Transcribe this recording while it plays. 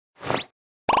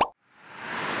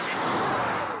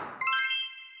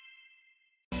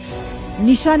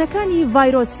نیشانەکانی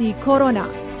ڤایرۆسی کۆرۆنا.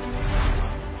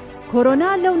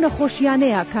 کۆرۆنا لەو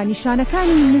نەخۆشیانەیە کە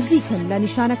نیشانەکانی نزیکن لە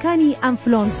نیشانەکانی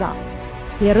ئەنفلۆنزا،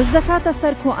 هێرش دەکاتە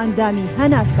سەر کۆئەندامی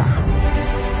هەناسە.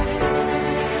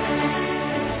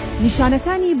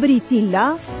 نیشانەکانی بریتین لە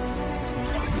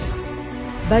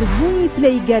بەرزبوونی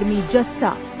پلەی گەرمی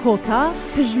جەستە، کۆکە،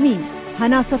 پژمین،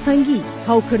 هەناسەتەنگی،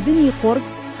 هەوکردنی قورگ،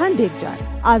 هەندێک جار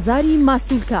ئازاری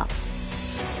ماسوولکە،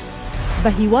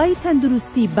 بە هیوای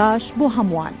تەندروستی باش بۆ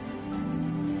هەمووان.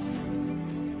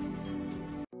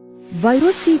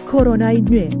 ڤایرۆسی کۆرۆنای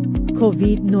نوێ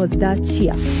کۆڤید-19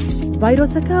 چییە؟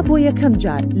 ڤایرۆسەکە بۆ یەکەم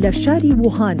جار لە شاری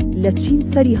ووهان لە چین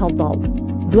سەری هەڵدا و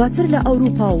دواتر لە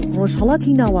ئەوروپا و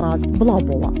ڕۆژهەڵاتی ناوەڕاست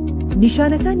بڵاوبەوە.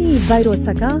 نیشانەکانی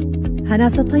ڤایرۆسەکە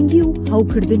هەناسەتەنگی و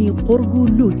هەوکردنی قورگ و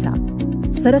لوتە.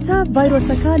 سەرەتا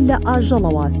ڤایرۆسەکە لە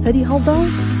ئاژەڵەوە سەری هەڵدا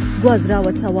و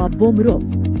گوازراوەتەوە بۆ مرۆڤ.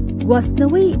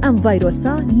 گواستنەوەی ئەم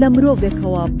ڤایرۆسە لە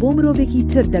مرۆڤێکەوە بۆ مرۆڤێکی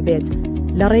تر دەبێت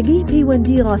لە ڕێگەی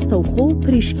پەیوەندی ڕاستەوخۆ و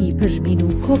پریشکی پژمین و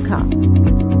کۆکە.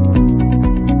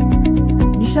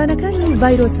 نیشانەکانی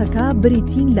ڤایرۆسەکە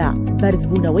بریتین لە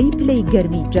بەرزبوونەوەی پلەی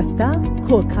گەرمی جەستە،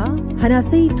 کۆکە،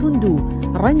 هەناسەی توند و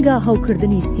ڕەنگە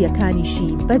هەوکردنی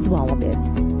سیەکانیشی بەدواوە بێت.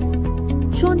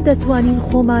 چۆن دەتوانین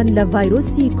خۆمان لە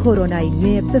ڤایرۆسی کۆرۆنای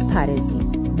نوێ بپارێزین؟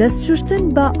 دەستشوشتن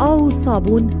بە ئاو و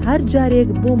سابوون هەر جارێک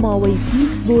بۆ ماوەی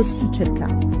 20 بۆ 30 چرکە.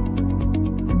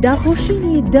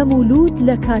 داپۆشینی دەم و لووت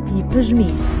لە کاتی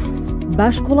پژمین،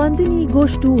 باشکوڵاندنی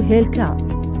گۆشت و هێلکە،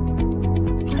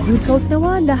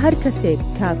 دوورکەوتنەوە لە هەر کەسێک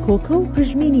کە کۆکە و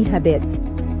پژمینی هەبێت،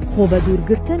 خۆ بە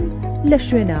دوورگرتن لە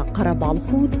شوێنە قەرەباڵخ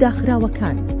و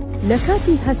داخراوەکان. لە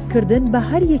کاتی هەستکردن بە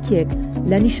هەر یەکێک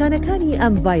لە نیشانەکانی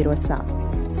ئەم ڤایرۆسە،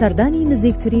 سەردانی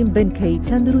نزیکترین بنکەی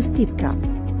تەندروستی بکە.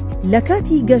 لە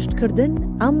کاتی گەشتکردن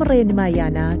ئەم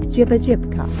ڕێنمایانە جێبەجێ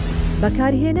بکە.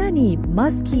 بەکارهێنانی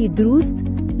ماسکی دروست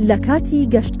لە کاتی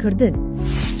گەشتکردن،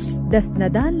 دەست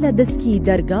نەدان لە دەسکی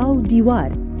دەرگا و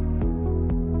دیوار.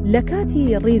 لە کاتی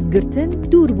ڕیزگرتن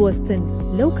دوور بۆستن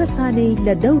لەو کەسانەی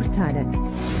لە دەورتانن.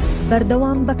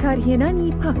 بەردەوام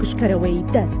بەکارهێنانی پاکشکەرەوەی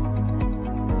دەست.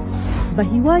 بە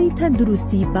هیوای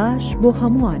تەندروستی باش بۆ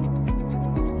هەمووان.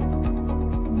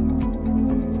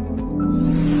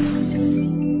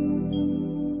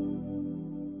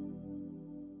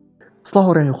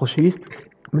 سڵاو خۆشەویست،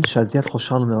 من شازیات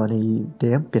خۆشحاڵم لەوانەی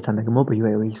دەیەم پێتان دەگەمەوە بە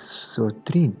هیوایەوەی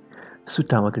زۆرترین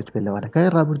سوودتامەگرت بێت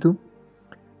لەوانەکانی ڕابردوو،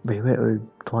 بە هیوای ئەوەی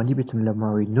توانی بێتم لە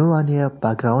ماوەی نۆوانەیە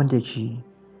باگراوەندێکی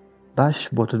باش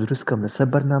بۆ تۆ دروست کەم لەسەر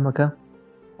بەرنامەکە،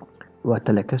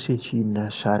 واتە لە کەسێکی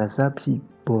نەشارەزا بچی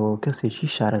بۆ کەسێکی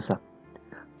شارەزا.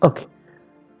 ئۆکێ،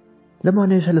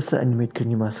 لەمانێژە لەسەر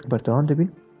ئەنیمێتکردنی ماسک بەردەوام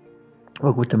دەبین.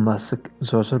 وەکوتم ماسک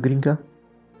زۆر گرینگە،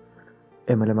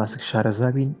 ئێمە لە ماسک شارەزا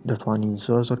بین دەتوانین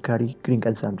زۆر کاری گرنگ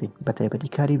ئەنجام بدەین، بە تایبەتی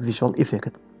کاری ڤیژوەڵ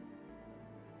ئیفێکت.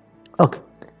 ئۆکێ،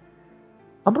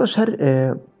 ئەمڕۆژ هەر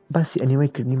باسی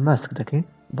ئەنیمێتکردنی ماسک دەکەین،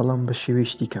 بەڵام بە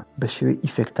شێوەیەکی دیکە، بە شێوەی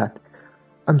ئیفێکتات.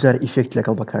 ئەم جارە ئیفێکت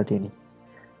لەگەڵ بەکاردێنین،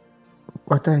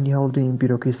 واتە هەنی هەوڵدەین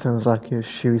بیرۆکەی سەرنجڕاکێش،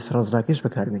 شێوی سەرنجڕاکێش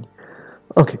بەکاربێنین.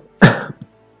 ئۆکێ،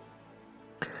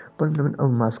 بۆ من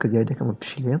ئەم ماسکە دیاری دەکەمە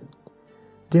پشیلێ،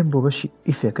 دێم بۆ بەشی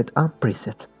ئیفێکت ئان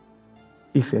پریسێت.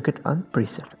 ئیفێکت ئان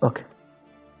پریسێت. ئۆکێ،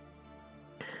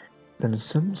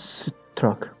 دەنووسم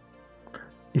سترۆک،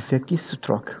 ئیفێکتی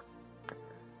سترۆک.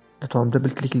 دەتوانم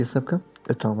دەبل کلیک لەسەر بکەم،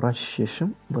 دەتوانم ڕاشی شێشم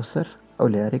بۆ سەر ئەو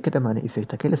لایارەیە کە دەمانە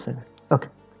ئیفێکتەکەی لەسەر. ئۆکێ،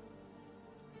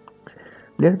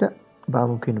 لێرەدا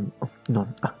باممکنم نۆن.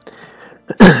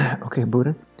 ئۆکێ،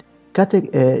 بورن کاتێک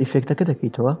ئیفێکتەکە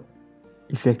دەکەیتەوە،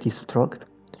 ئیفێکتی سترۆک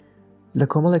لە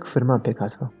کۆمەڵێک فەرمان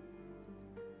پێکاتەوە.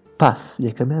 پاس،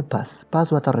 یەکەمیان پاس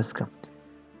واتە ڕێزکە.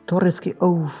 تۆ ڕێزکی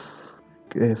ئەو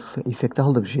ئیفێکتە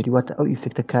هەڵدەبژێری، واتە ئەو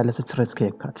ئیفێکتە کار لەسەر چ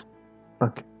ڕێزکەیە بکات.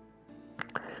 ئۆکێ،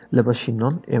 لە بەشی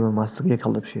نۆن ئێمە ماسکێک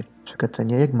هەڵدەبژێری، چونکە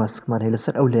تەنیا یەک ماسکمان هەیە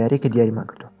لەسەر ئەو لایارەیە کە دیاریمان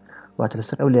کردووە، واتە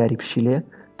لەسەر ئەو لایاری پشیلەیە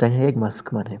تەنیا یەک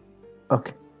ماسکمان هەیە.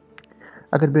 ئۆکێ،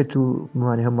 ئەگەر بێت و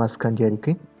بمانێ هەم ماسکان دیاری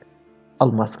بکەین، ئەڵ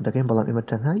ماسک دەکەین، بەڵام ئێمە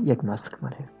تەنها یەک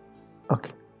ماسکمان هەیە.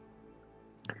 ئۆکێ،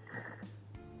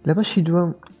 لە بەشی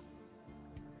دووەم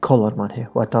کۆڵەرمان هەیە،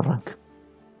 واتە ڕەنگ.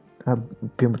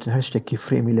 پێم وتن هەر شتێکی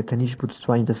فرێمی لە تەنیش بوو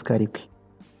دەتوانین دەستکاری بکەین،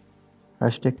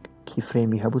 هەر شتێکی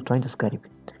فرێمی هەبوو دەتوانین دەستکاری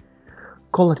بکەین.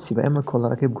 کۆڵەر چی بە؟ ئێمە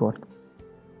کۆڵەرەکەی بگۆڕن،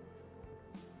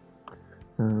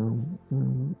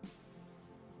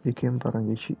 بکەین بە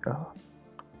ڕەنگێکی ئاوا.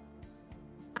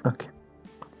 ئۆکێ،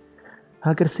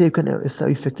 هاگەر سێ بکەن ئێستا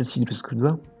ئیفێکتە چی دروست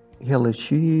کردووە؟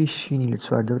 هێڵێکی شینی لە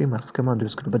چواردەوری ماسکەمان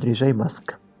دروست کردو بە درێژای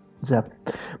ماسکە. جا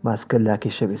ماسکە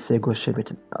لاکێشە بێت، سێ گۆشە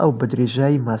بێتن، ئەو بە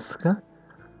درێژایی ماسکە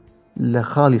لە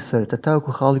خاڵی سەرەتا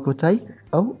تاوەکو خاڵی کۆتایی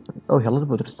ئەو هێڵت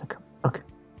بۆ دروست دەکەم. ئۆکێ،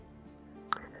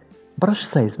 برش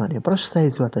سایز مانه. برش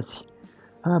سایز واتە چی؟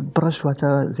 بڕەش واتە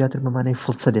زیاتر بەمانەی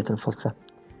فڵچە دێتن فڵچە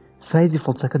سایزی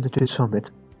فڵچەکە دەتوێت چۆن بێت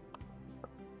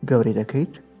گەورەی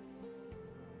دەکەیت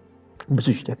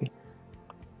بچووش دەکەیت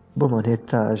بۆمان هێت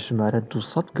تا ژمارە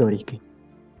 200 گەورەیکەی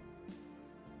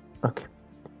ئۆکێ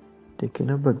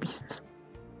دەکەنە بە 20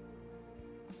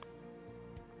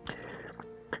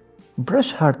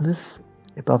 برش هاردنس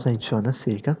با بزنین چۆنە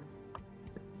سیرکە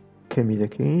کەمی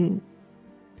دەکەین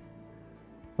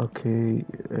ئۆکەی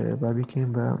با بیکەین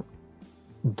بە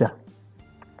 10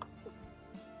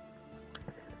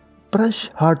 برش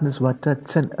هاردنس واتە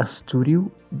چەند ئەستوری و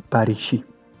باریکی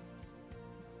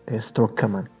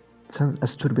سترۆکەمان چەند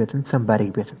ئەستور بێتن چەند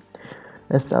باریک بێتن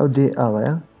ئێستا ئەو دێ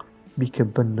ئاوایە بیکە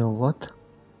بە 90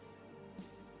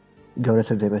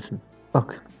 گەورەتر دەبێتن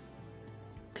ئۆکێ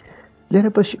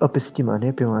لێرە بەشی ئۆپستیمان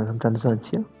هەیە پێمان هەمتان بزان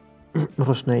چییە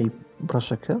ڕۆشنایی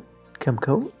برەشەکە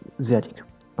کەمکە و زیادیکە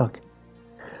ئۆکێ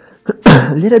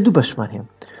لێرە دوو بەشمان هەیە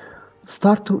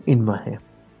ستارت و ئینمان هەیە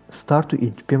ستارت و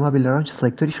ئین پێما بێ لە ڕەنج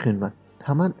سلێکتۆری خوێنمان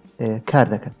هەمان کار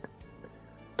دەکەن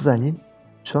بزانین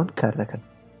چۆن کار دەکەن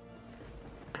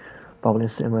با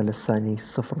بڵێن ئێمە لە سانی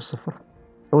 0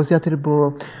 ئەوە زیاتر بۆ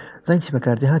زانین چی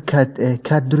بەکاردێ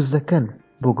کات دروست دەکەن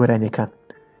بۆ گۆرانیەکان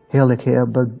هێڵێک هەیە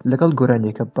لەگەڵ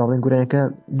گۆرانیەکە باڵێن گۆرانیەکە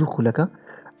دوو خولەکە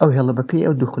ئەو هێڵە بەپێی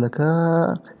ئەو دوو خولەکە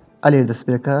ئەلێر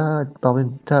دەستپێرەکە باڵێن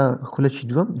تا خولەکی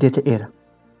دووەم دێتە ئێرە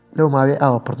لەو ماوەیە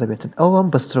ئاوە پڕ دەبێتن ئەوەم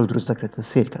بە سترۆک دروست دەکرێتن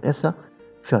سیرکەن ئێستا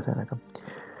فێڵتانەکەم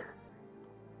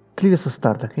کلیک لەسەر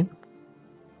ستارت دەکەین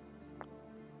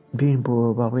بین بۆ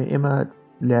با بڵێن ئێمە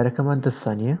لارەکەمان 10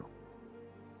 سانیە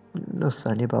 9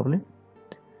 سانیە با بڵێن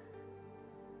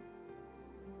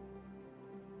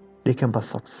دەکەم بە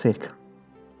 100 سیرکە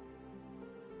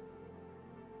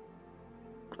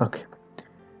اوكي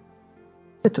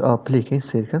تو ابليكين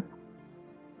سيركا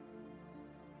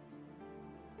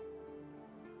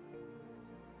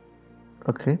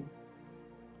اوكي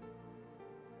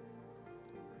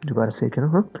دوباره سيركا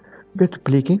ها بيت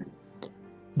بليكين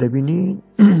دبيني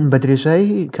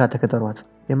بدريجاي كاتك دروات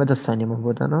يما 10 ثانيه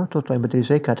مبودانا تو تو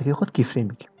بدريجاي كاتك خود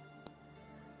كيفريمك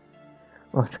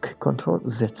اوكي كنترول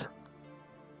زد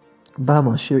با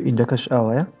ماشي اندكش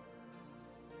اوايا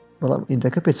بەڵام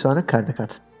ئیندەکە پێچوانە کار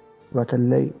دەکات واتە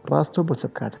لەی ڕاستەوە بۆ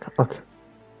چەپ کار دەکات ئۆکێ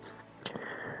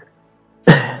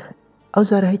ئەو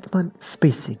جارە هیتمان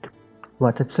سپیسینگ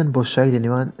واتە چەند بۆشایی لە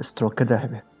نێوان سترۆکەدا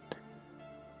هەبێ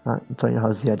تۆنیها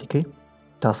زیادیکەی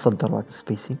تا 100 دەڕواتە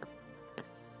سپیسینگ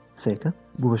سێکە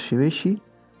بوو بە شێوەیەشی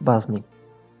بازنینگ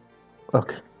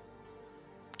ئۆکێ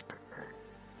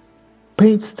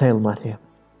پەینت ستایلمان هەیە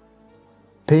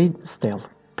پەینت ستایل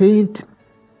پەینت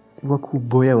وەکو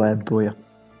بۆیە وایە بۆیە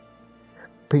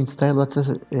پەینت ستایل واتە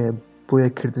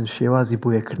بۆیەکردن شێوازی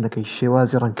بۆیەکردنەکەی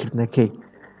شێوازی ڕەنگکردنەکەی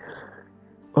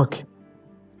ئۆکێ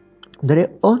دەرێ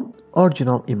ئۆن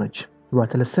ئۆریجینال ئیمەج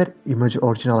واتە لەسەر ئیمەج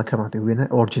ئۆریجیناڵەکەمان پێ وێنە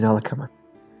ئۆریجیناڵەکەمان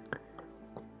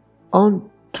ئۆن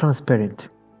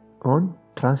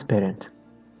ترانسپێرنت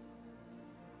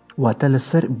واتە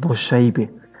لەسەر بۆشایی بێ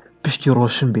پشتی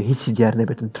ڕۆشن بێ هیچی دیار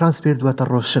نەبێتن ترانسپێرنت واتە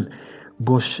ڕۆشن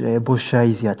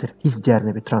بۆشایی زیاتر هیچ دیار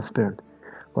نەبێت ترانسپێرنت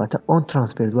واتە ئۆن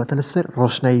ترانسپێرنت واتە لەسەر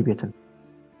ڕۆشنایی بێتن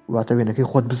واتە وێنەکەی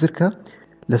خۆت بزرکە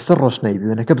لەسەر ڕۆشنایی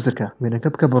وێنەکە بزرکە وێنەکە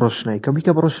بکە بە ڕۆشنایی کە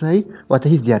بیکە بە ڕۆشنایی واتە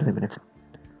هیچ دیار نەبێت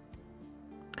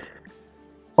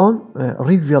ئۆن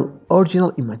ریڤیل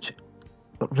ئۆریجینال ئیمەج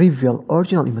ریڤیل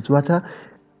ئۆریجینال ئیمەج واتە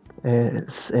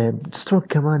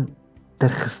سترۆکەمان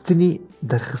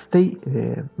دەرخستەی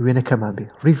وێنەکەمان بێ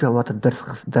ریڤیل واتە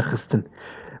دەرخستن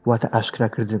واتە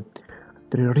ئاشکراکردن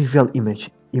ریڤیل ئیمەج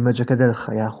ئیمەجەکە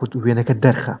دەرخە یاخود وێنەکە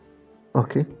دەرخە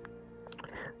ئۆکێ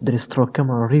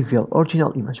سترۆکەمان ریڤیل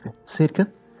ئۆریجینال ئیمەج بێت سیرکە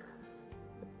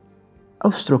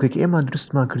ئەو سترۆکێکی ئێمان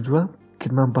دروستمان کردووە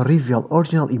کردمان بە ریڤیل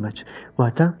ئۆریجینال ئیمەج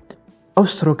واتە ئەو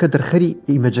سترۆکە دەرخەری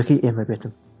ئیمەجەکەی ئێمە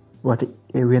بێتن واتە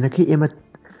وێنەکەی ئێمە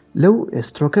لەو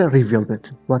سترۆکە ریڤیل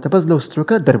بێتن واتە بەس لەو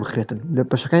سترۆکە دەربخرێتن لە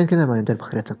بەشەکانی کە نامانێت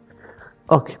دەربخرێتن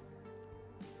ئۆکێ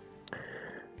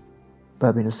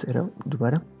بابینە سێرە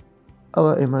دووبارە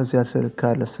ئەوە ئێمە زیاتر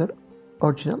کار لەسەر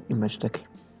ئۆریجینال ئیمەج دەکەین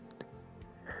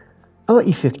ئەوە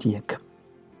ئیفێکتی یەکە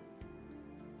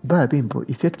بابین بۆ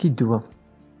ئیفێکتی دووەم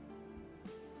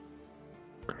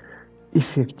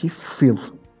ئیفێکتی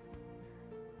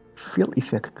فیل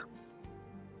ئیفێکت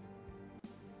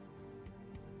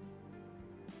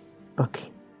ئۆکێ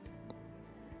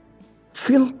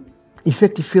فیل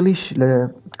ئیفێکتی فیلیش لە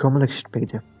کۆمەڵێک شت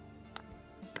پێدێ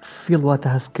فیل واتە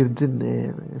هەستکردن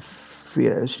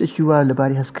شتێکی وا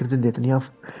لەباری هەستکردن دێتن یا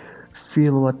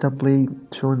فیل واتە بڵێ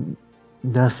چۆن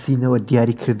ناسینەوە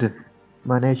دیاریکردن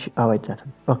مانایەکی ئاوای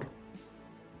داتن ئۆکێ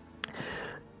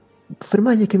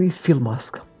فرمان یەکەمی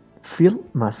فیل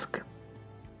ماسک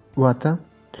واتە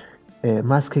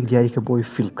ماسکێک دیاریکە بۆی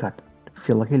فیل بکات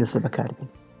فێڵەکەی لەسەر بەکاربین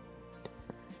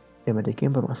ئێمە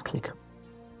دەکەین بە ماسکێکە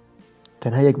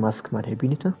تەنها یەک ماسکمان هەیە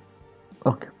بینیتە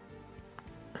ئۆکێ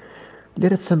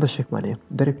لێرە چەند بەشێکمان هەیە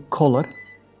دەرێک کۆڵەر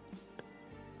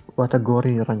واتە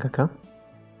گۆڕینی ڕەنگەکە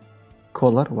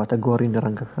کۆڵەر واتە گۆڕینی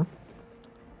ڕەنگەکە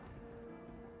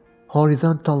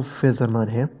هۆریزانتال فێزەرمان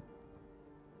هەیە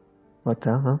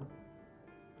واتە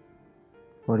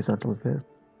هۆریزانتال فێز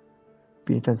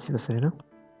بینیتان چی بەسەرێنە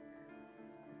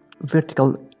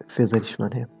ڤێرتیکال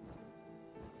فێزەریشمان هەیە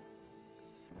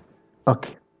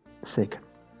ئۆکێ سێکە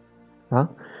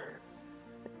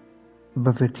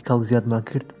بە ڤێرتیکال زیادمان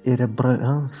کرد ئێرە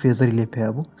فێزەری لێ پێیا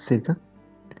بوو سێکە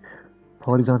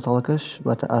هۆریزانتاڵەکەش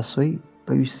واتە ئاسۆی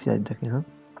بەویش زیاد دەکەین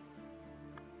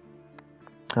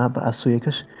بە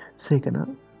ئاسۆیەکەش سێکەنا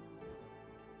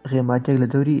غێماتێک لە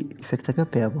دەوری ئیفێکتەکە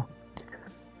پێیا بوو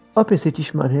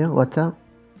ئۆپێسیتیشمان هەیە واتە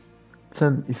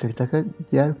چەند ئیفێکتەکە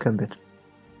دیار کەم بێت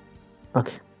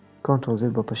ئۆکێ کۆنتڕۆڵ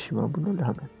زێد بە پەشیمان بوون لە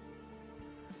هەمێ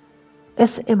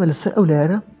ئێمە لەسەر ئەو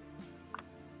لایەنە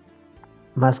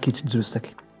ماسکێکی دروست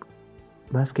دەکەین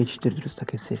ماسکێکی تر دروست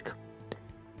دەکەین سێرکە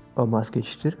ئەو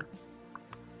ماسکێکی تر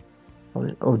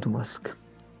ئەو دوو ماسک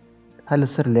هەر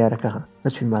لەسەر لایەرەکە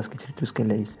نەچوین ماسکی تر دروستکەین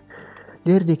لە هیچ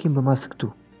لێرە دێکین بە ماسک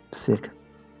دوو سێرکە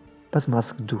بەس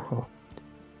ماسک دووەوە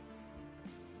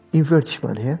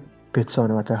ئینڤێرتیشمان هەیە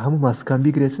پێچوانەوەتە هەموو ماسکان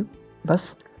بیگرێتن بەس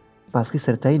ماسکی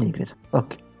سەرەتایی نەیگرێت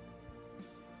ئۆکێ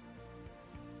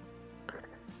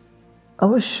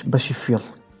ئەوەش بەشی فێڵ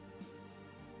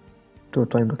تۆ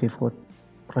توانین بەکەی خۆت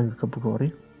ڕەنگەکە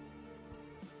بگۆڕی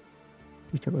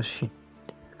دیکە بەشی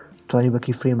توانی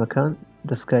بەکەی فرێمەکان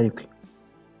دەستکاری بکەین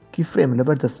کی فرێم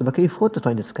لەبەر دەستە بەکەی خۆت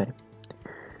دەتوانین دەستکاری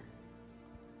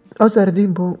ئەو جارە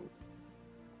دێین بۆ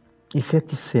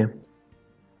ئیفێکتی سێ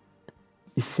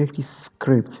ئیفێکتی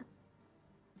سکریپت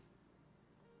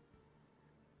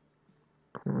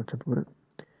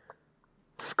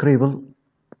سکریبل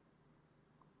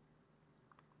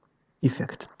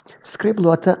ئیفێکت سکریبل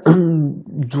واتە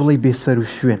جوڵەی بێسەر و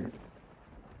شوێن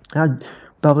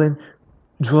با بڵێن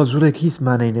جوڵە جوڵێک هیچ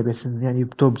مانای نەبێتن ینی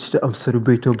تۆ بچیتە ئەم سەر و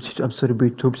بیت تۆ بچیتە ئەم سەر و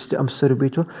بیت تۆ بچیتە ئەم سەر و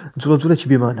بیتۆ جوڵە جوڵێکی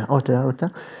بێمانە ئەوتە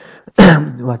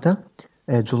واتە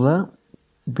جوڵە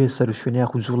بێسەر و شوێن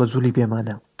یاخود جوڵە جوڵی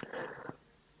بێمانە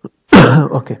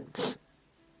ئۆکێ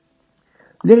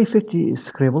لێرە ئیفێکتی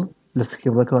سکریبل لە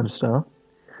سکریبڵەکەوان نووسراوە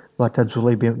واتە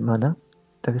جوڵەی بێمانە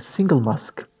دەبێت سینگل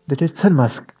ماسک دەبێت چەند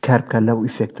ماسک کار بکات لەو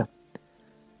ئیفێکتە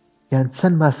یان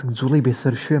چەند ماسک جوڵەی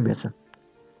بێسەر شوێن بێتن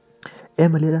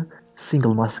ئێمە لێرە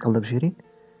سینگل ماسک هەڵدەبژێرین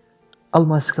ئەڵ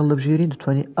ماسک هەڵدەبژێرین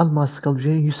دەتوانین ئەڵ ماسک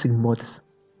هەڵبژێرین یوسینگ مۆدس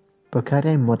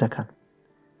بەکاریان مۆدەکان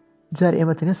جار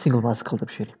ئێمە تەنیا سینگل ماسک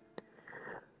هەڵدەبژێرین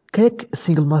کە یەک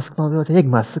سینگل ماسکمان بێتە یەک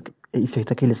ماسک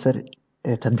ئیفێکتەکەی لەسەر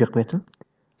تەطبیق بێتن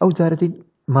ئەو جارە دێین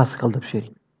ماسک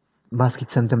هەڵدەبژێرین ماسکی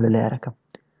چەندەم لە لایەرەکە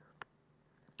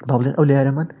با بڵێن ئەو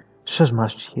لایەرەمان 6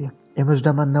 ماسکی هەیە ئێمەش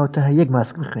دامان ناوەتە یەک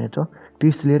ماسک بخوێنێتەوە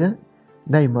پێویست لێرە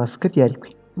ناوی ماسکت یاری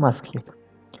بکەین ماسکی یەک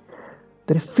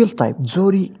دەرێ فیل تایپ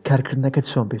جۆری کارکردنەکەت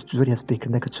چۆن بێت جۆری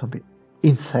هەستپێکردنەکەت چۆن بێت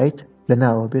ئینسایت لە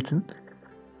ناوە بێتن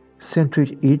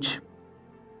سنتریت ئیج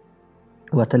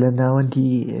واتە لە ناوەندی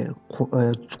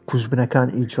قوژبنەکان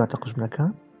ئیج واتە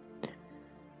قوژبنەکان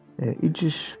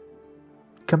ئیجش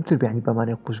کەمتر بیانی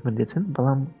بەمانەی قوژبن دێتن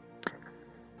بەڵام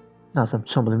نازم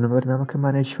چۆن بڵێم لە بەرنامەکە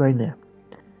مانای شوای نییە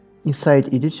ئینساید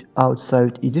ئیدج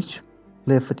ئاوتساید ئیدج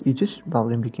لێفت ئیجش با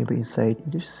بڵێم بکەین بە ئینساید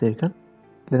ئیدج سێکەن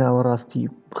لە ناوە ڕاستی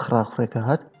خراخڕێکە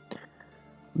هات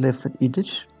لێفت ئیدج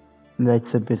لای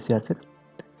چەپ بێت زیاتر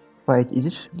ڕایت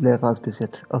ئیدج لای ڕاست بێت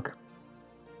زیاتر ئۆکێ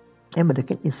ئێمە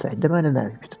دەکەین ئینساید دەمانە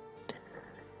ناوی بێت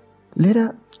لێرە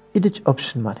ئیدج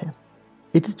ئۆپشنمان هەیە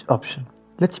ئیدج ئۆپشن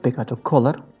لە چی پێکاتەوە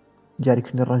کۆڵەر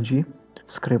دیاریکردنی ڕەنگی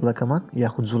سکریبڵەکەمان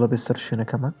یاخود جوڵە بێت سەر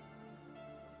شوێنەکەمان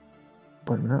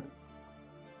بۆ نمونە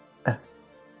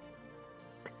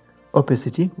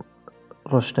ئۆپێسیتی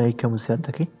ڕۆشنایی کەم و زیاد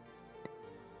دەکەین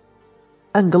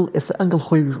ئەنگڵ ئێستا ئەنگڵ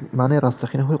خۆی مانای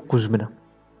ڕاستەقینە خۆی قوژبنە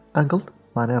ئەنگڵ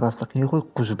مانای ڕاستەقینەی خۆی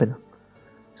قوژبنە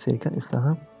سێکەن ئێستا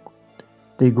هەم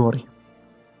دەیگۆڕی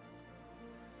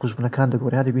قوژبنەکان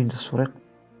دەگۆڕی ها دەبین دەسوڕێک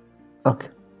ئۆکێ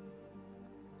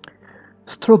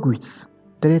سترۆک ویتس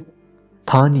دەرێت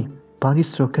پانی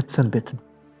سترۆکە چەند بێتن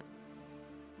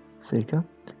سێکە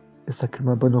ئێستا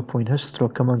کردمان بە 9.8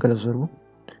 سترۆکەمان گەلە زۆر بوو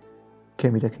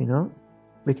کەمی دەکەینەوە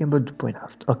بکەین بە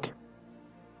 2.7 ئۆکێ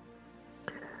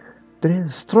دەرێت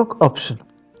سترۆک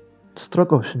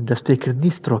ئۆپشن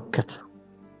دەستپێکردنی سترۆکەت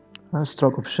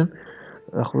سترۆک ئۆپشن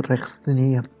ڕێخستنی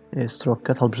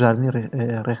سترۆکەت هەڵبژاردننی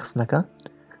ڕێخستنەکە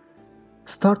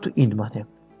ستارت و ئیندمان هەیە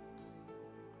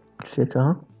شتێکە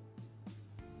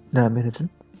نامێنێتن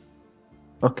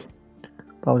ئۆکێ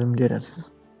باڵێم لێرە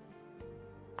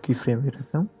فریم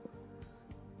دەکەم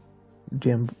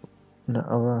دێم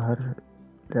ئەوە هەر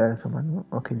لایەکەمان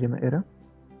ئۆکەی دێمە ئێرە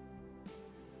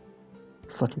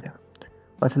 100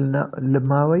 واتە لە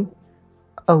ماوەی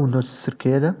ئەو نۆت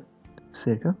سرکەیەدا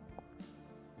سێکە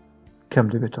کەم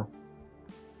دەبێتەوە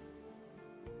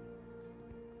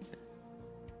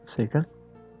سێکە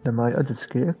لە ماوەی ئەو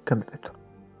سرکەیە کەم دەبێتەوە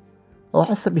ئەو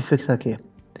حەسەب ئیفێکتاکەیە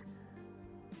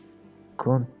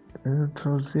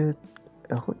کۆنترۆل زێد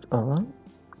یاخود ئەوە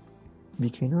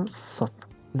بیکەینەوە 100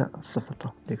 نا 0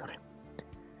 دەگەڕێم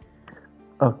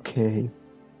ئۆکەی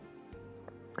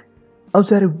ئەو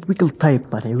جارە ویگل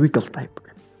تایپمان هەیە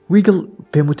ویگل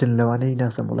پێم وتن لەوانەی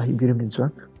نازانم وەڵاهی بیرم نین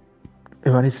جوان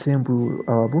ئەوانەی سێم بوو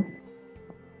ئەوە بوو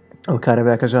ئەو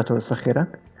کارەبایەکە ژاتەوە سەخێران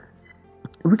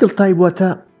ویگل تایپ واتە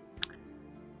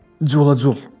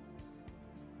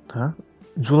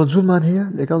جوڵە جوڵمان هەیە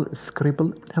لەگەڵ سکریپل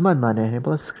هەمانمان هەیە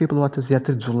بەڵام سکریپل واتە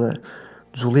زیاتر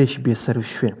جوڵەیەکی بێسەر و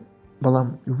شوێن بەڵام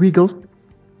ویگل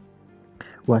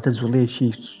واتە جوڵەیەکی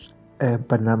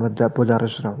بەرنامەدا بۆ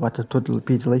داڕێژرا واتە تۆ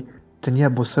پێی دڵی تەنیا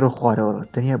بۆ سەر و خوارەوە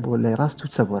تەنیا بۆ لای ڕاست و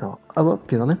چەبوەرەوە ئەوە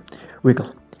پێ دەڵێن ویگل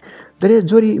دەرێت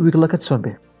جۆری ویگڵەکە چۆن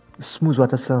بێ سموز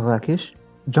واتە سەرڕاکێش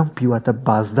جەمپی واتە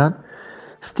بازدان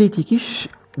ستێتێکیش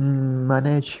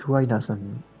مانایەکی وای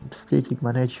نازانم ستێتێک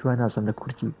مانایەکی وای نازانم لە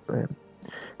کورتی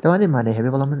لەوانەیە مانای هەبێ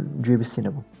بەڵام من گوێ بیستی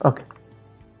نەبوو ئۆکێ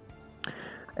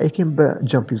ئەیکەم بە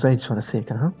جەمپی بزانین چۆنە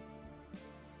سێکەن ها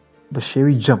بە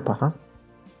شێوەی جەمپە ها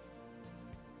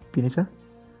بینیتە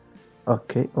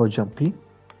ئۆکەی ئەو جەمپی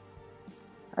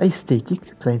ئەی ستێتیک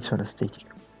بزانین چۆنە ستێتیک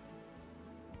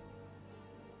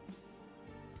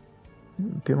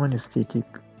پێم وانێ ستێتیک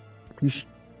هیچ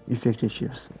ئیفێکتێکی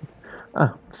بس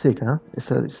سێکە ها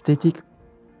ئێستا ستێتیک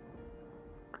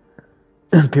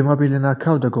پێم وابێ لە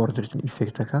ناکاو دەگۆڕدرێتن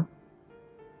ئیفێکتەکە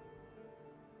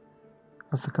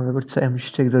ئەسەکەم لەبەر چ ئەم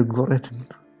شتێک دەگۆڕێتن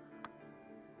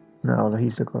ناوەڵە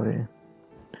هیچ دەگۆڕێ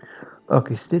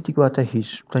ئۆکەی ستێتیک واتە هیچ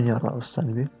تەنیا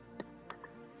ڕاوەستانی بێ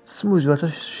سموز واتە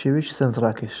شێوەیەکی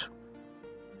سەرنجڕاکێش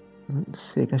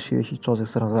سێکەن شێوەیەکی تۆزێک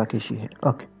سەرنجڕاکێشی هەیە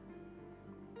ئۆکەی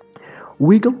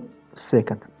ویگڵ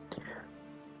سێکەن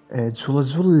جوڵە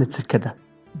لە چرکەدا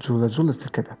جوڵە لە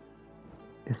چرکەدا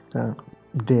ئێستا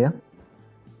دەیە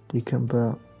دیکەم بە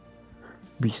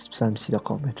 20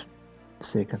 دەقامێت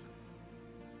سێکەن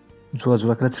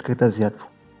جوڵەکە لە چرکەدا زیاد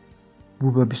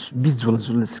بوو بە 20 جوڵە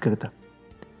لە چرکەدا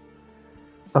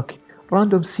ئۆکەی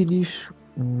ڕاندۆم سیلیش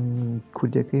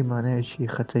کوردەکەی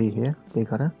مانایەکی خەتەری هەیە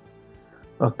لێگەڕە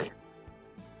ئۆکەی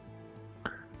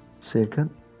سێکەن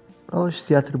ئەوەش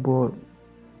زیاتر بۆ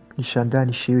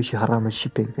نیشاندانی شێوێکی هەڕامەچی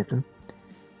پێک بێتن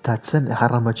تا چەند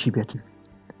هەڕامەچی بێتن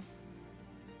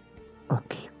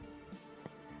ئۆکەی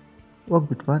وەک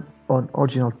گوتمان ئۆن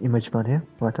ئۆریجیناڵ ئیمەجمان هەیە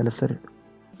واتە لەسەر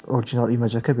ئۆریجیناڵ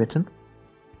ئیمەجەکە بێتن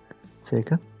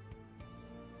سێکە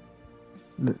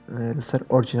لەسەر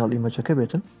ئۆریجیناڵ ئیمەجەکە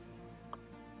بێتن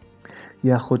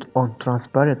یاخود ئۆن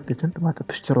ترانسپارێت بێتن واتە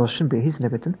پشتی ڕۆشن بێ هیچ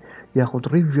نەبێتن یاخود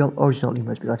ریڤیال ئۆریجیناڵ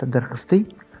ئیمەج بێت واتە دەرخستەی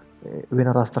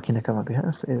وێنە ڕاستەقینەکەمان بێ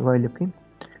وای لێ بکەین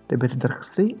دەبێتە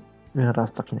دەرخستەی وێنە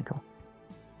ڕاستەقینەکەەوە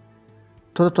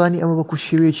تۆ دەتوانی ئەمە وەکو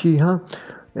شێوەیەکی ها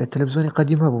تەلەڤیزۆنی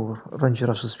قەدیم هەبوو ڕەنگی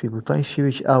ڕەشسپی بوو توانین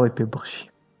شێوەیەکی ئاوای پێ بخشی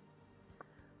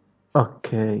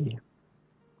ئۆکەی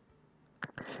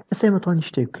ئێستا ئێمە توانین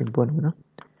شتێک بکەین بۆ نمونە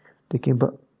دەکەین بە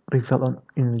ریڤیال ئۆن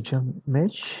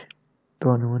ئیمەج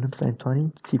بۆ نمونە بزانین توانین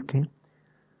چی بکەین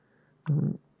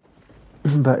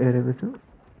با ئێرە بێت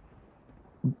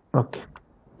ئۆکەی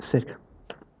سێکە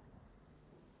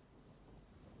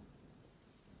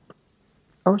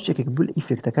ئەو شتێکێک بوو لە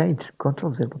ئیفێکتەکانی تر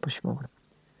کۆنترۆل زێر بە پشمەوە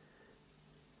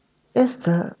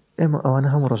ئێستا ئێمە ئەوانە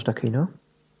هەموو ڕەش دەکەینەوە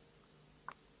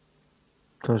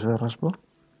تۆژە ڕەش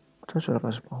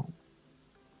بۆ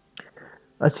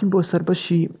ئەچین بۆ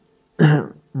سەربەشی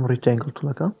ڕیکتانگڵ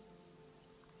توڵەکە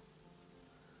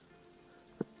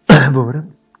بۆ برم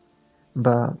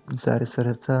بە جارێ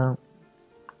سەرەتا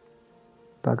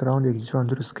باگراوندێکی جوان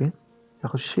دروستکەین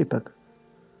یاخود شێپەک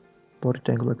بۆ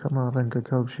ڕیکتانگڵەکەمان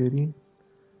ڕەنگەکە و بژێرین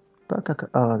باکەکە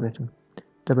ئاوا بێتن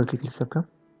دەبل کلیک لەسەر بکەم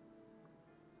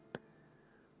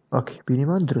ئۆکەی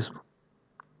بینیمان دروست بوو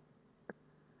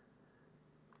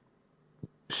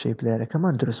شێپ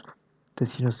لایەرەکەمان دروست بوو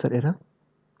دەچینەوە سەر ئێرە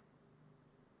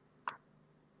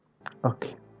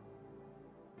ئۆکەی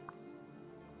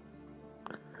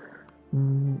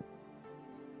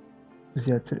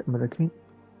زیاتر ئەمە دەکەین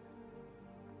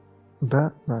بە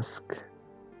ماسک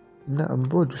نە ئەم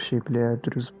بۆ دوو شێپ لایەر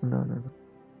دروست بوو نانە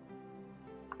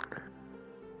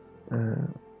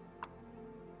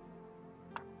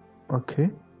ئۆکەی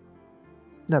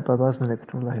نا با باز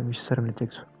نەدەکەن وەڵاهی میش سەرم لە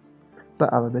تێک بە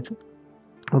ئاوا بێتن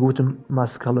وەک گوتم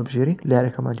ماسک هەڵە بژێری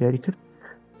لایەرەکەمان دیاری کرد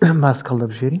ماسک هەڵ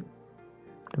دەبژێری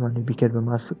دەمانێت بیکرد بە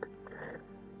ماسک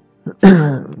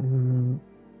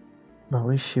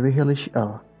باڵی شێوەی هێڵێکی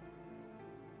ئاوە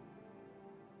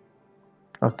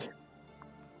ئۆکێ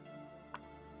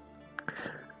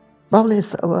باڵێ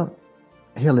ئێستا ئەوە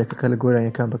هێڵێکەکە لە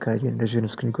گۆرانیەکان بەکارێن لە ژێر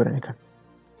نووسکردنی گۆرانیەکان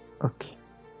ئۆکێ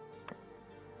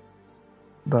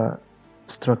بە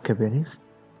سترۆک کە بێنی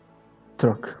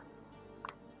سترۆک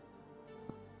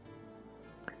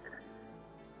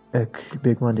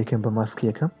بێگومان دەکەن بە ماسکی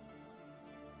یەکەم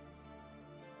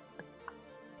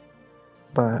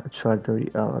بە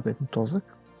چواردەوری ئاوا بێتن تۆزێک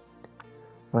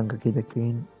ڕەنگەکەی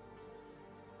دەکەین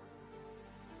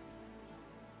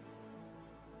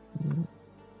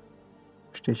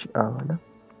شتێکی ئاوانە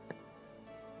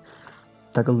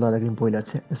لەگەڵدا دەگرین بۆی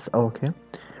لاچێ ئێستا ئەوەکەیە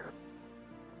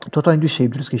تۆتان دوو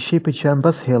شەیپ دروستکەی شەیپێکیان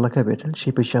بەس هێڵەکە بێتن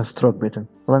شەیپێکیان سترۆک بێتن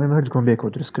بەڵام ئێمە هەردووکۆم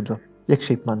بێکەوە دروست کردووە یەک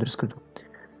شەیپمان دروست کردووە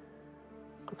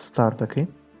ستارت دەکەین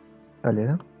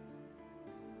ئەلێرە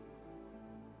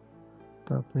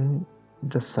باڵێن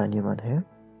 10 سانیەمان هەیە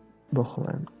بۆ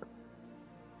خۆڵیان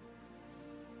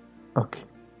ئۆکێ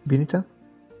بینیتە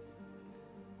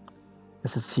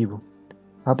ئێستا چی بوو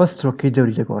ئابە سترۆکەی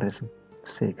دەوری دەگۆڕێتن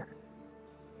سێگە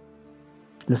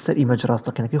لەسەر ئیمەج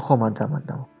ڕاستەقینەکەی خۆمان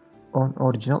دامانناوە ئۆن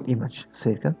ئۆریجینال ئیمەج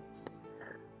سیرکەن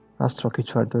ئاسترۆکەی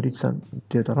چواردەوری چەند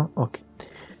دێدەڕە ئۆکێ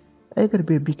ئەگەر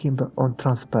بێ بیکەین بە ئۆن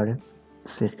ترانسپارنت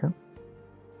سیرکە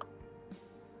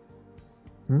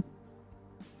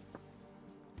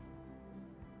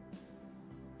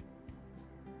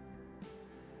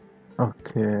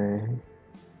ئۆکێ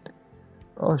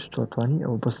ئەوش تۆتوانی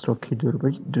ئەو بە سترۆکەی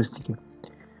دووربەی دروستیکە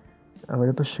ئەوە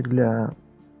لە بەشێک لە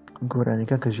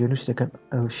گۆرانەکان کە ژێرنووس دەکەن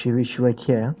ئەو شێوەیەکی وای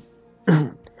تایە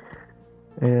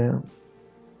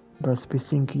بە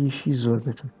سپیسینگیشی زۆر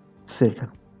بێتن سێکە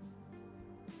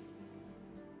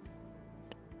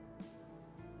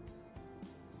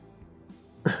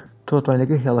تۆ توانین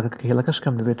لەگەڵ هێڵەکە کە هێڵەکەش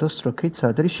کەم دەبێتەوە سترۆکەی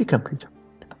چادەریشی کەم بکەیتەوە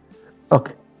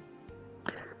ئۆکێ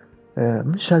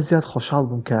من شاد زیاد خۆشحاڵ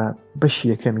بووم کە بەشی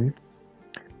یەکەمی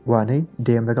وانەی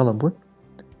دێم لەگەڵم بوون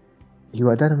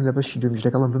هیوادارم لە بەشی دومیش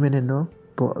لەگەڵم بمێنێنەوە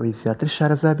بۆ ئەوەی زیاتر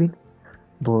شارەزابین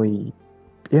بۆی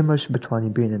ئێمەش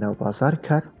بتوانین بێنە ناو بازار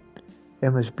کار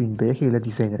ئێمەش بین بە یەکێک لە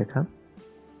دیزاینەرەکان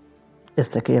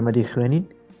ئێستاکە ئێمە دەیخوێنین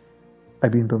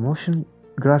ئەبین بە موشن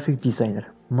گرافیک دیزاینەر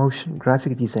موشن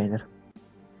گرافیک دیزاینەر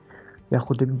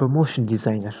یاخود دەبین بە موشن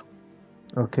دیزاینەر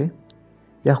ئۆکەی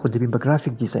یاخود دەبین بە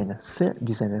گرافیک دیزاینەر سێ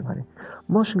دیزاینەرمانێ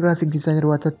موشن گرافیک دیزاینەر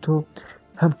واتە تۆ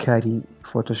هەم کاری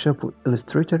فۆتۆشۆپ و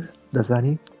ئیلستریتر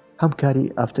دەزانی هەم کاری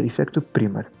ئافتەر ئیفێکت و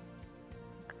پریمەر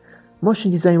موشن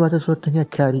دیزاین واتە تۆ تەنیا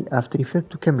کاری ئافتەر ئیفێکت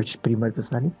و کەمێکی پریمەر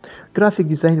دەزانی گرافیک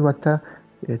دیزاین واتە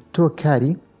تۆ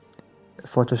کاری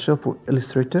فۆتۆشۆپ و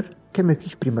ئیلستریتر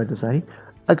کەمێکیش پریمەر دەزانی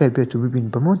ئەگەر بێت و ببین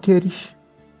بە مۆنتێریش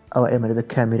ئەوە ئێمە دەبێت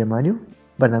کامێرەمانی و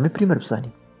بەرنامەی پریمەر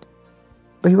بزانین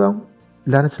بە هیواو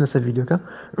لانەچ لەسەر ڤیدیۆکە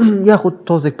یاخود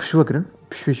تۆزێک پشوەگرن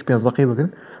پشوێکی 5 دقەی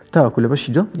بگرن تاوەکو لە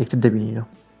بەشی دۆ یەکتر دەبینینەوە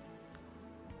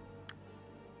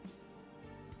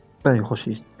بەنی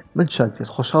خۆشەویست من شادزیێت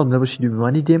خۆشحاڵم لە بەشی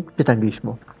دوومیوانی دێم پێتان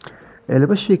گەیشتمەوە لە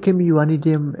بەشی یەکەمی یوانی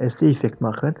دێم سێ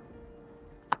ئیفێکتمان خوێن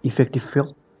ئیفێکتی فیڵ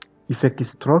ئیفێکتی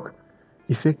سترۆک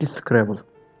ئیفێکتی سکرێبڵ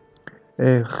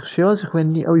شێوازی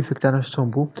خوێننی ئەو ئیفێکتانەش چۆن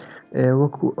بوو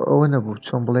وەکو ئەوە نەبوو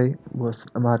چۆن بڵێ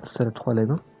ئەمات سەرت خوا لێ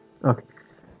بم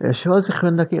شێوازی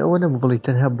خوێندنەکەی ئەوە نەبوو بڵێ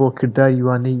تەنها بۆ کردداری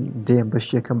یوانەی دێم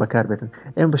بەشی یەکەم بەکاربێتن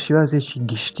ئێمە بە شێوازێکی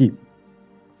گشتی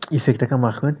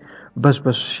ئیفێکتەکەمان خوێن بەش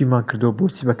بەشیمان کردەوە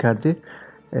بۆچی بەکاردێ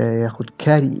یاخود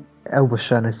کاری ئەو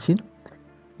بەشانە چین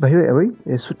بە هێوەی ئەوەی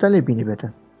سوودتان لێ بینی بێتە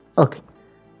ئۆکێ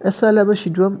ئێستا لە بەشی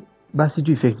دووەم باسی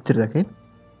دوو ئیفێکتی تر دەکەین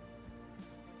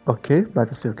ئۆکێ با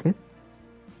دەست پێ بکەین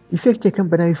ئیفێکتێکم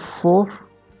بە ناوی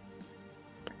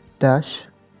 4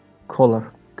 color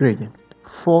gradient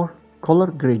 4 color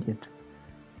gradient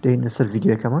دەین لەسەر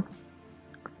ڤیدیۆکەمان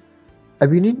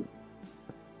ئەبینین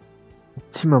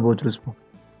چیمە بۆ دروست بوو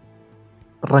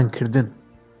ڕەنگکردن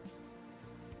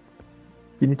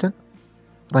بینیتە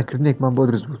ڕەنگکردنێکمان بۆ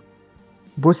دروست بوو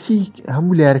بۆچی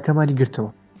هەموو لایارەکەمانی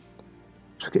گرتەوە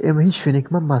چونکە ئێمە هیچ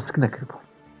شوێنێکمان ماسک نەکردبوو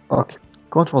ئۆکێ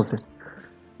کۆنتڕۆڵ زێد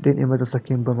دێن ئێمە دەست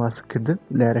دەکەین بە ماسککردن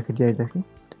لایارەکە دیای دەکەین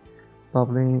با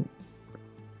بڵێن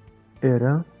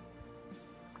ئێرە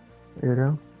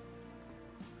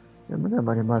ئێمە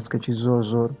نامانێ ماسکێکی زۆر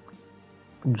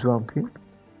جوان بکەین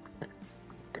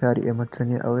کاری ئێمە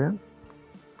تەنیا ئەوەیە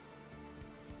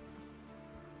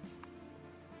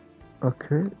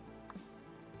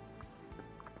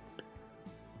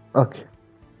ئۆکێ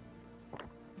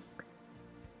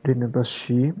دێنە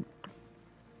بەشی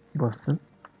بەستن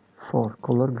 4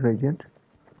 color gradient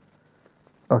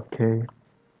ئۆکێ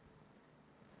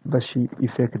بەشی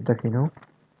ئیفێکت دەکەینەوە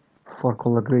for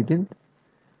color gradient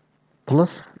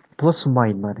plus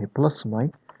مان هەیە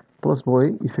plus بۆی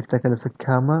ئیفێکتەکە لەسەر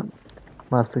کامە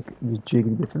ماسک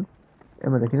جێگیری بێتن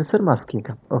ئێمە دەکەینە سەر ماسکی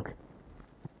یەکەم ئۆکێ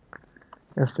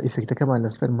ئێستا ئیفێکتەکەمان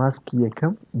لەسەر ماسکی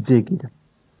یەکەم جێگیرە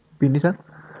بینیتە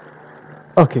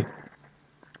ئۆکێ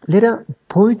لێرە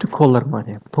point کۆلەرمان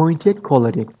هەیە point 1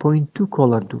 کۆلەر 1 point 2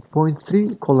 کۆلەر 2 point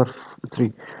 3 کۆلەر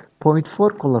 3 point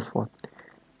 4 کۆلەر 4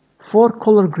 4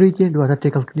 color gradient دواتە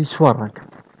تێکەڵکردنی 4 ڕەنگ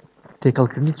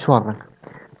تێکەڵکردنی 4 ڕەنگ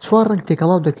 4 ڕەنگ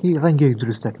تێکەڵاو دەکەی ڕەنگێک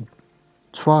دروست دەکەی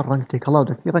 4 ڕەنگ تێکەڵاو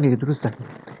دەکەی ڕەنگێک دروست دەکەی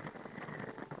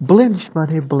بڵێندیشمان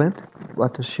هەیە بڵێند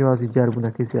واتە شێوازی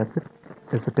دیاربوونەکەی زیاتر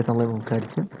ئێستا پێتانڵێم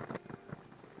کاریچێن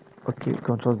ئۆکێ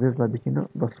کۆنترۆل زێر با بکەینەوە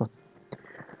بەسە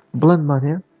بڵێندمان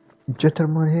هەیە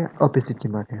جەترمان هەیە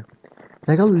ئۆپێسیتیمان هەیە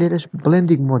لەگەڵ لێرەش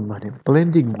بڵێندینگ مۆدمان هەیە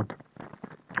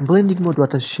بڵێندینگ مۆد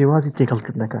واتە شێوازی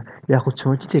تێکەڵکردنەکە یاخود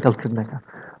چۆنی تێکەڵکردنەکە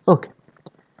ئۆکێ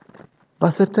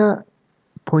باسەرتا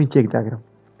پۆینت 1 داگرم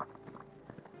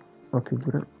ئۆکێ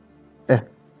دوورە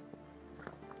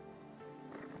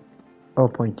ئەو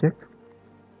پۆینت 1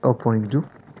 ئەو پۆینت 2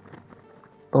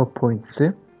 ئەو پۆینت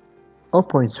 3 ئەو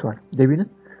پۆینت 4 دەبینن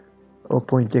ئەو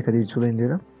پۆینت 1 کە دەیجوڵێن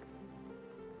لێرە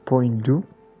پۆینت 2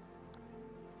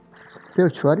 3 و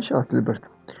 4 ئەوت لەبەرد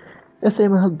ئێستا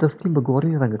ئێمە هەڵ دەستین بە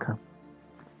گۆڕینی ڕەنگەکان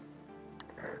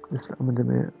ئێستا ئەمە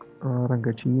دەمێ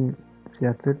ڕەنگەکی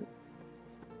زیاتر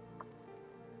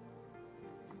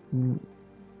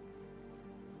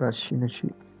باشینەکی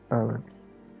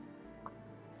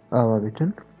ئاوا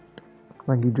بێتن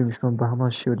ڕەنگی دومیشمان بە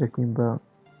هەمان شێوە دەکەین بە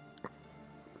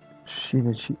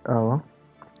شینەکی ئاوا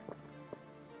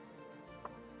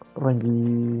ڕەنگی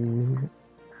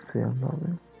سێیان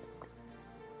باڵێ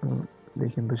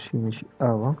دەکەین بە شینەکی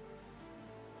ئاوا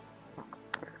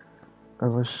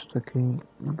ئەوەش دەکەین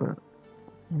بە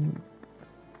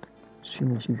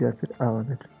شینێکی زیاتر ئاوا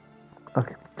بێت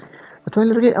ئۆکێ ئەتوانین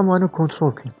لە ڕێگەی ئەمانە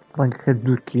کۆنترۆڵ بکەین ڕەنگەکە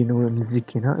دوورکەینەوە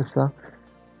نزیککەین ها ئێستا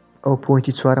ئەو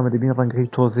پۆینتی چوارەمە دەبین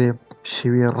ڕەنگەکەی تۆزێ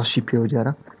شێوەیە ڕەشی پێوە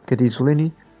دیارە کە دەیجوڵێنی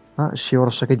شێوە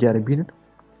ڕەشەکە دیارە بینن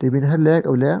دەبین هەر لایەک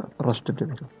ئەو لایە ڕەشتر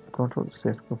دەبێتەوە کۆنترۆل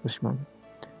سێر پشمان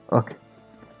ئۆکێ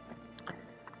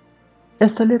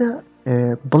ئێستا لێرە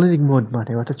بڵێنێک مۆدمان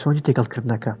هەیە واتە چۆنی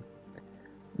تێکەڵکردنەکە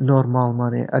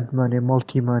نۆرماڵمان هەیە ئەدمان هەیە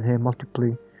مەڵتیمان هەیە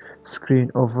مەڵتیپلی سکرین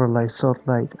ئۆڤەرلای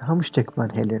سۆرتلای هەموو شتێکمان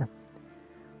هەیە لێرە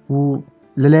و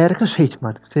لە لایەرەکەش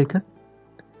هەیتمان سێکە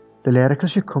لە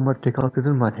لایەرەکەشی کۆمەر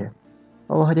تێکەڵکردنمان هەیە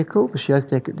ئەوە هەرێکە و بەشیاز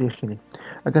دەخینی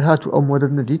ئەگەر هاتوو ئەو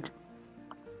مۆدت نەدیت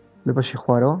لە بەشی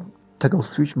خوارەوە تەگەڵ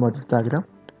سویچ مۆدس داگرە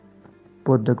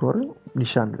بۆ دەگۆڕی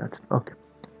نیشان بدات ئۆکێ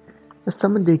ئێستا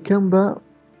من دەیکەم بە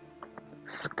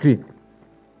سکرین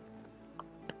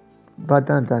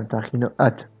بادان تاخینەوە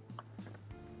ئەد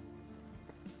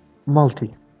مەڵتی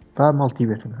با مەڵتی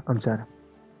بێتن ئەم جارە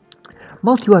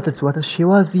مەڵتی واتە چواتە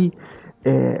شێوازی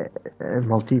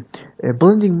مەڵتی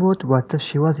بڵندینگ مۆد واتە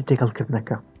شێوازی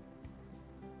تێکەڵکردنەکە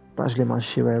باش لێمان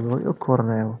شێوایە بڵی ئەو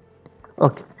کۆڕنایەوە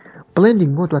ئۆکێ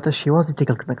بڵندینگ مۆد واتە شێوازی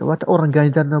تێکەڵکردنەکە واتە ئەو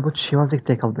ڕەنگانیدار نابێت شێوازێک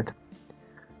تێکەڵ بێت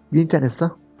بینتان ئێستا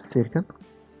سیرکەن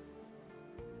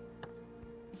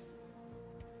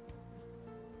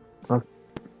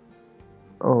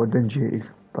ئەو دەنجێ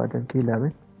بادەنکەی لاوێ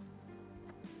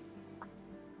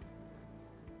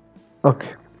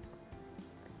ئۆکێ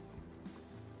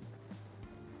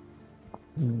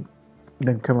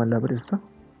دەنگکەمان لابەر ئێستا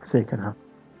سێکەن ها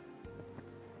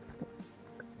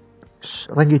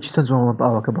ڕەنگێکی چەند جوانمان بە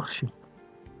ئاواکە بەخشی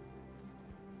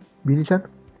بینیتان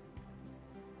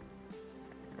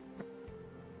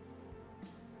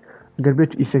گەر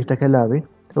بێت ئیفێکتەکە لاوێ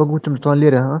وەک گوتم دەتوان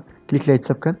لێرە ها کلیک لای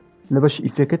چەپ بکەن لە بەشی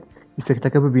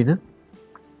ئیفێکتەکە ببینن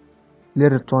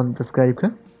لێرە دەتوان دەستکاری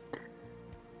بکەن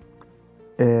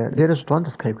لێرە دەتوان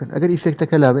دەستکاری بکەن ئەگەر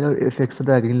ئیفێکتەکە لاوێن ئەو ئیفێکتە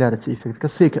داگرین لارە چ ئیفێکتەکە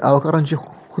سێکە ئاوەکە ڕەنجی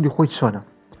خودی خۆی چۆنە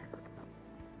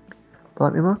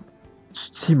بەڵام ئێمە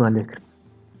چیمان لێ کرد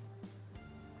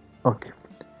ئۆکێ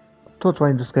تۆ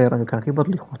توانین دەستکاری ڕەنگەکانکەی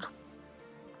بەدڵی خۆت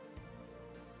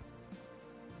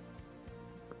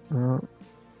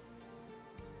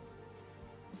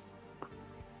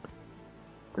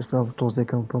ئێستا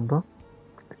تۆزێکم پمبە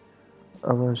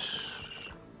ئەوەش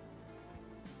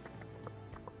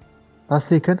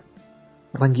پاسێکەن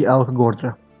ڕەنگی ئاوەکە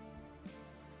گۆڕدرا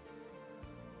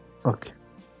ئۆکێ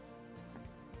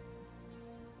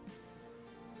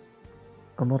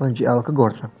ئەمە ڕەنگی ئاوەکە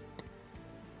گۆڕدرا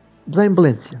بزانین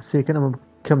بڵێن چیە سێکەن ئەمە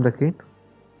کەم دەکەین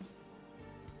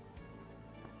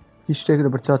هیچ شتێک لە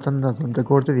بەرچاوتان نازانم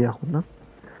دەگۆڕدر یاخودنا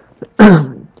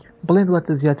بڵێن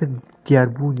واتە زیاتر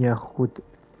دیاربوون یاخود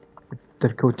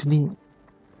دەرکەوتنی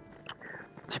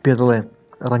چی پێ دەڵێن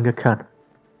ڕەنگەکان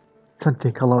چەند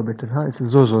تێکەڵاو بێتن ها ئێستا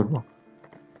زۆر بووە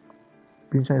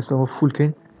بینتان ئێستا ئەمە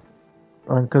فولکەین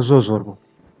ڕەنگەکە زۆر بوو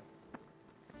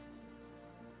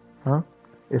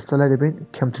ئێستا لای دەبین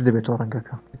کەمتر دەبێتەوە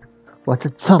ڕەنگەکە واتە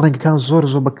چەند ڕەنگەکان زۆر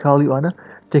بە کاڵی وانە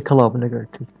تێکەڵاو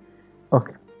بنەگەرتی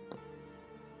ئۆکێ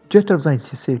جێتر بزانین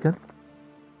چی سێکەن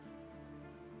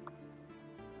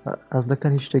ئەس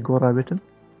دەکەن هیچ شتێک گۆڕابێتن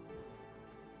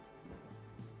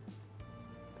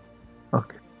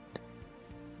ئۆکێ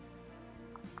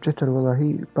جێتر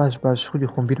وەڵاهی باش خودی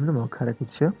خۆم بیرم نەمەوە کارەکەی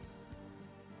چییە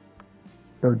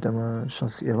لەو دەمە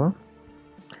شانسی ئێوە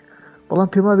بەڵام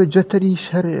پێما بێت جەتەریش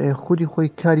هەر خودی خۆی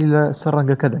کاری لە سەر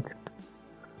ڕەنگەکە دەکرد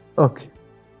ئۆکێ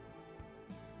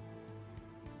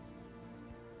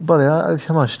بەڵێ ئەوش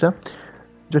هەمان شتە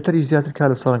جەتەری زیاتر کار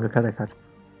لە سەر ڕەنگەکە دەکات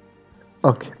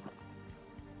ئۆکێ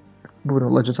بوون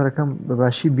وڵا جەتەرەکەم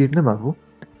بەباشی بیر نەما بوو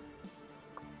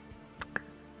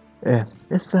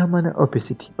ئێستا هەمانە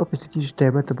ئۆپسیتیش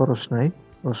تایبەتە بە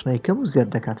ڕۆشنایی کەم و زیاد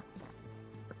دەکات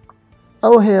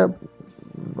ئەوە هەیە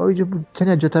ئەوی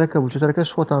تەنیا جەتەرەکە بوو جەتەرەکەش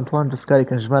خۆتان توان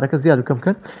دەستکاریکەن ژمارەکە زیاد و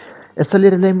کەمکەن ئێستا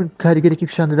لێرە لای من کاریگەرێکی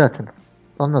پیشان دەداتن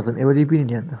بەڵام نازم ئێوە لێ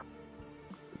بینیاندا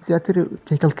زیاتر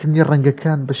تێکەڵکردنی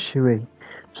ڕەنگەکان بە شێوەی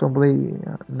چۆن بڵێ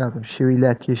نازم شێوەی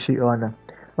لا کێشەی ئەوانە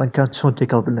ڕەنگەکان چۆن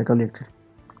تێکەڵ بن لەگەڵ یەکتر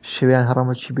شێوەیان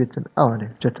هەڕەمە چی بێتن ئەوانێ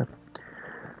جەتەر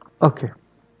ئۆکێ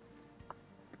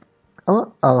ئەوە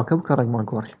ئاوەکە بکە ڕێگمان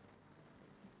گۆڕی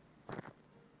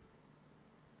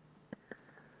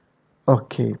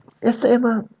ئۆکێ ئێستا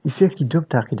ئێمە ئیفێکتی دوم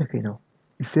تاقی دەکەینەوە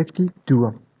ئیفێکتی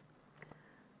دووەم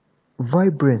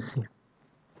ڤایبرنسی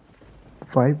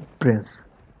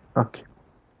ئۆکێ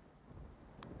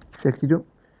ئیفێکتی دوم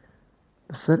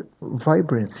لەسەر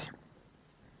ڤایبرنسی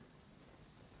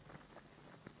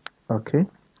ئۆکێ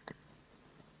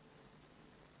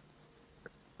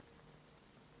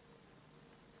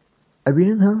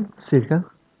ئەبینن هەم سێکە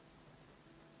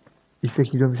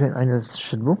ئیفێکتی دوم ژین ئاینە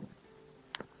شت بوو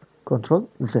کۆنترۆل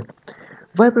زد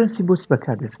ڤایبرنسی بۆچی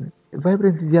بەکاردێتن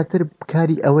ڤایبرنسی زیاتر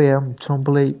کاری ئەوەیە چۆن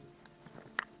بڵێ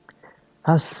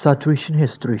ها ساتوریشن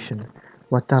هێستوریشن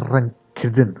واتە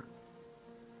ڕەنگکردن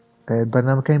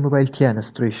بەرنامەکانی مۆبایل کیانە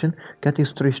ستوریشن کاتی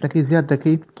ستوریشنەکەی زیاد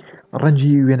دەکەی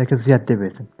ڕەنجی وێنەکە زیاد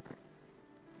دەبێتن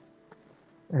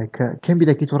کە کەمبی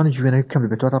دەکەیت و ڕەنجی وێنەکە کەم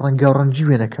بێت واتە ڕەنگا و ڕەنجی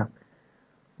وێنەکە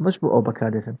بەش بۆ ئەو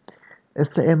بەکاردێتن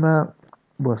ئێستا ئێمە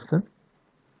بوەستن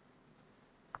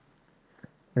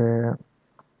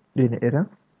لێنە ئێرە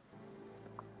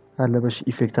هەر لە بەش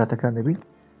ئیفێکتاتەکان دەبین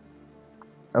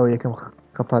ئەو یەکەم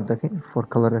قەپات دەکەین فۆر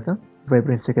کەڵەرەکە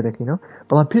ڤایبرنسەکە دەکەینەوە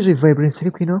بەڵام پێشی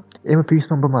ڤایبرنسەکە بکەینەوە ئێمە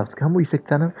پێویستمان بە ماسکە هەموو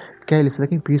ئیفێکتانە کای لەسەر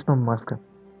دەکەین پێویستمان بە ماسکە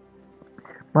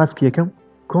ماسکی یەکەم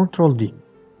کۆنترۆل دی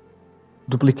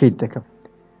دوپلیکیت دەکەم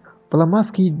بەڵام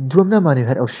ماسکی دووەم نامانێت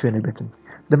هەر ئەو شوێنە بێتن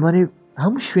دەمانێت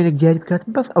هەموو شوێنێک دیاری بکاتن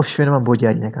بەس ئەو شوێنەمان بۆ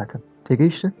دیاری نەکاتن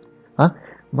تێگەیشتن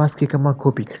ماسکێکەمان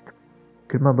کۆپی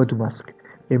کردمان بە دوو ماسک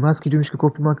ماسکی دومیش کە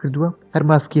کۆپیمان کردووە هەر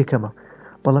ماسکی یەکەمە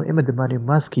بەڵام ئێمە دەمانێت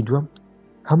ماسکی دووەم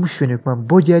هەموو شوێنێکمان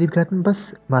بۆ دیاری بکاتن بەس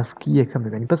ماسکی یەکەم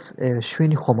دەبێنی بەس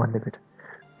شوێنی خۆمان دەبێت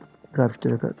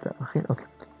گرافیتەکە ئۆکێ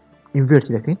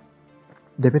ئینڤێرتی دەکەین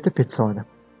دەبێتە پێچەوانە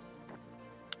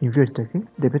ئینڤێرت دەکەین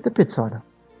دەبێتە پێچەوانە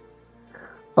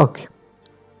ئۆکێ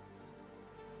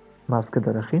ماسکە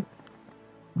دەرەخین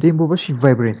دەین بۆ بەشی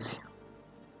ڤایبرنسی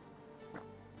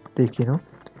دەیکەینەوە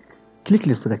کلیک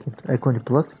لێسە دەکەین ئایکۆنی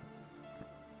پلەس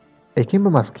ئەیکەین بە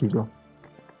ماسکی دووە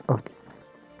ئۆکێ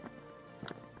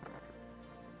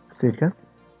سێکە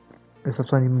ئێستا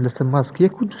توانین لەسەر ماسکی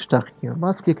یەک و دووش تاقیکەوە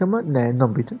ماسکێکەمە نایە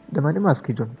نەمبیتن دەمانێت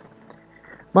ماسکی دوم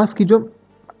ماسکی دوم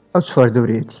ئەو چوار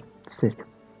دەورەیەتی سێک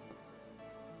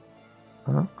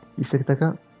ئیفێکتەکە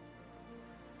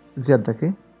زیاد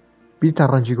دەکەی بیرتان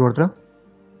ڕەنجی گۆڕدرا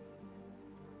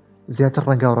زیاتر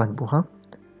ڕەنگا و ڕەنگ بوو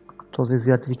تۆزێ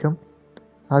زیاتری کەم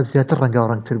زیاتر ڕەنگا و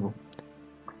ڕەنگتر بوو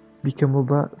بیکەمەوە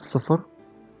بە سفر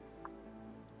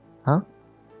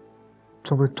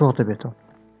چۆن بڵێ تۆڕ دەبێتەوە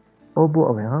ئەو بۆ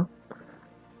ئەوەی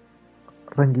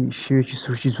ڕەنگی شێوێکی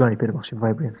سروشتی جوانی پێدەبەخشی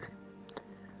ڤایبرنسی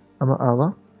ئەمە ئاوا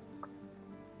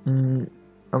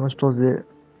ئەمەش تۆزێ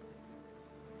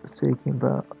سێکین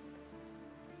بە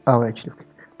ئاوایەکی لێ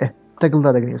بکەین تەگڵدا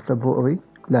دەگەین ئێستا بۆ ئەوەی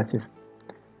لاتێر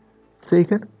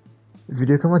سێکن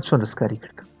ڤیدیۆکەمان چۆن دەستکاری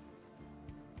کرد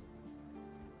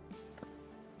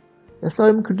ئێستا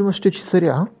من کردومە شتێکی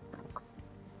سەریع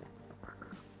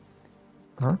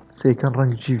سێکەن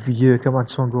ڕەنگی ڤیدیۆکەمان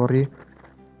چۆن گۆڕی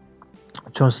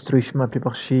چۆن ستریشمان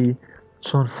پێبەخشی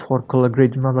چۆن فۆر کۆڵە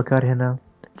گرێدمان بەکارهێنا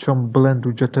چۆن بڵند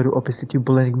و جەتەر و ئۆپسیتی و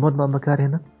بڵندنگ مۆدمان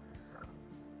بەکارهێنا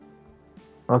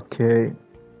ئۆکێ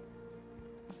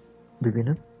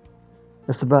ببینن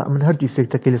ئێستا بە من هەردوو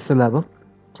ئیفێکتەکەی لەسەر لابە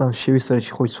بزانم شێوەی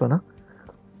سەرەکی خۆی چۆنە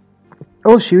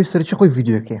ئەوە شێوەی سەرەکی خۆی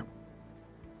ڤیدیۆکەیە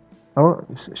ئەوە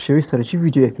شێوەی سەرەکی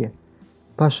ڤیدیۆیەکەیە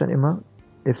پاشان ئێمە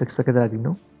ئفکسەکە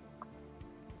داگرینەوە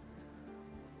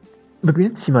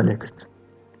ببینێت چیمان لێ کرد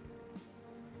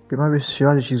پێمان بێت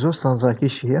شێوازێکی زۆر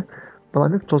سانزاکێشی هەیە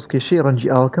بەڵام یەک تۆزکێشەی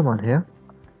ڕەنجی ئاوەکەمان هەیە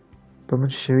بە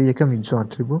من شێوەی یەکەمی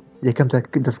جوانتر بوو یەکەم جار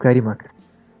دەستکاریمان کرد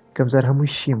کەم جار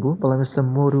هەمووی شین بوو بەڵام ئێستا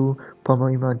مۆر و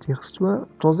پەمەویمان تێخستووە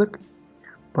تۆزێک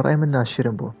بەڕای من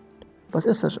ناشرم بووە بەس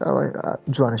ئێستاش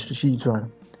جوانشتشی جوانە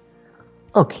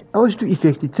ئۆکێ ئەوەش دوو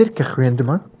ئیفێکتی تر کە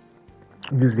خوێندمە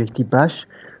دوو ئیفێکتی باش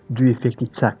دوو ئیفێکتی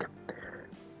چاک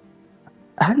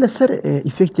هەر لەسەر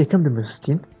ئیفێکت یەکەم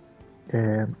دەمەستین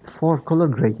فۆر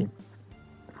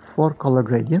کۆلەر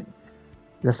گرێدین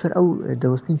لەسەر ئەو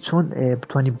دەوەستین چۆن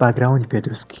بتوانین باگراوەندی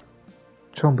پێدروستکی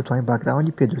چۆن بتوانین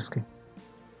باگراوەندی پێدروستکەین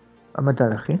ئەمە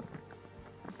دادەخین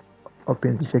ئەو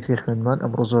پێنج ئیفێکتی خوێندمان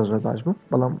ئەمڕۆ زۆر زۆر باش بوو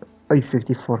بەڵام ئەو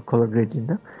ئیفێکتی فۆر کۆلەر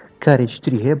گرێدیندا کارێکی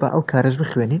تری هەیە بە ئەو کارەش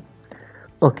بخوێنین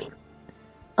ئۆکێ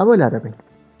ئەوە لا دەبین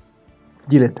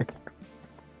دیلێت دەکەین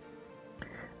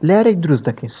لایرێک دروست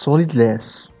دەکەین سۆلید layers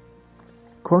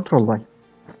کۆنتڕۆل وای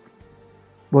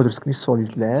بۆ دروستکردنی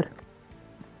سۆلید لایر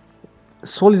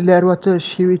سۆلید لایر واتە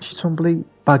شێوەیەکی چۆن بڵێ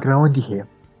باگراوەندی هەیە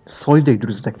سۆلیدێک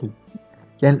دروست دەکەین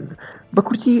یان بە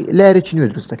کورتی لایرێکی نوێ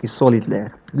دروست دەکەی سۆلید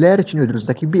لایر لایرێکی نوێ دروست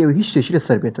دەکەی بێ ئەوە هیچ شتێکی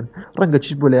لەسەر بێتن ڕەنگە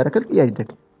چیت بۆ لایرەکە یاری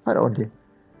دەکەی هەر ئەوەندێ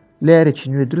لایرێکی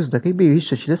نوێ دروست دەکەی بێ هیچ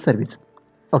شتێکی لەسەر بێت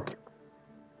ئۆکێ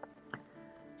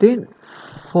دێن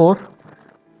فۆر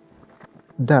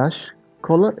داش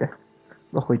کۆلەر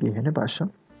بەخۆی دێهێنە باشە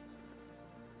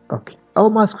ئۆکێ ئەو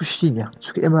ماسک و شتی نییە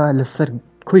چونکە ئێمە لەسەر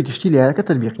کۆی گشتی لایرەکە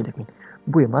تەربیەقی دەکەین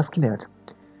بۆیە ماسکی نەوێت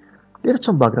لێرە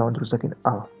چۆن باگراوەند دروست دەکەین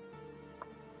ئاوە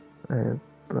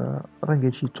بە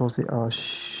ڕەنگێکی تۆزی ئاش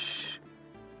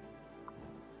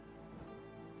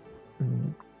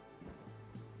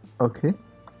ئۆکێ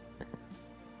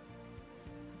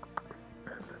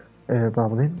با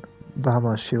بڵێن بە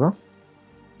هەمان شێوە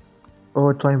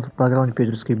ئەوە توانین باگراوەندی پێ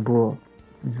دروستکەین بۆ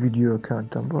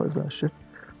ڤیدیۆکانتان بۆ ئەزاشت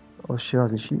ئەو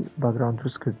شێوازێکی باگراوەند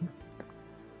دروستکردن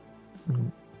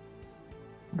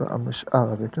بە ئەمەش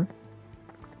ئاوا بێتن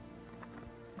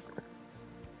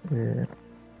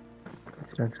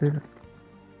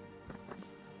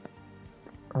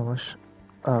ئەوەش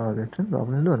ئاوا بێتن با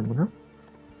بڵێن لۆ نمونە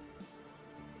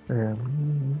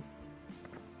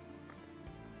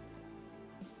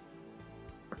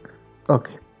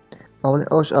ئۆکێ باڵێ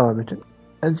ئەوش ئاوا بێتن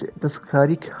ئەنج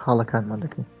دەستکاری خاڵەکانمان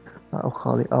دەکەین ئەو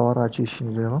خاڵی ئاوا ڕاکێشین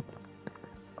دەرەوە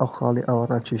ئەو خاڵی ئاوا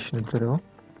ڕاکێشین دەرەوە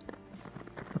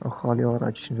ئەو خاڵی ئاوا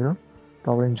ڕاکێشین دەرەوە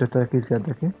با بڵێن جەتەرەکەی زیاد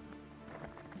دەکەین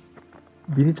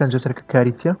بینیتان جەتەرەکە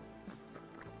کاری چییە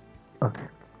ئۆکێ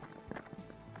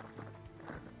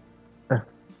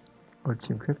ئەوە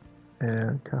چیم کرد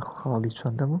کە خاڵی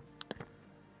چەندەمە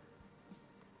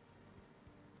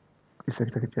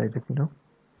ئیفێکتەکە جای دەکەینەوە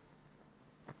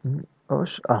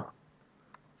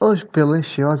ئەوش پێڵێن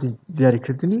شێوازی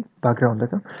دیاریکردنی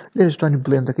باگراوندەکە لێرەش توانی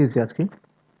بڵێندەکەی زیادکەین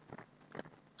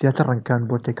زیاتر ڕەنگەکان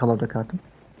بۆ تێکەڵاو دەکاتن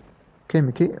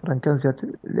کەمێکی ڕەنگەکان زیاتر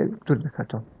لێ دوور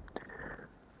دەکاتەوە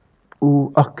و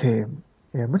ئۆکێ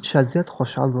من شازیات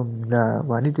خۆشحاڵ بووم لە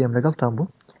وانەی دێم لەگەڵتان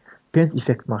بوو پێنج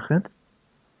ئیفێکتمان خوێند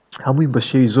هەمووی بە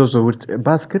شێوی زۆر زۆر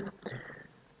باس کرد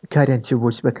کاریان چی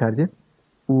بۆچی بەکاردێن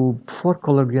و فۆر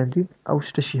کۆلەر گرێدین ئەو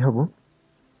شتەشی هەبوو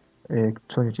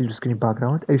چۆنێتی دروستکردنی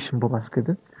باگراوند ئەوشم بۆ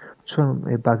باسکردن چۆن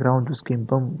باگراوند دروستکەین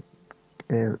بەم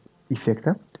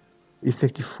ئیفێکتە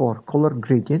ئیفێکتی فۆر کۆلەر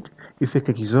گرێدینت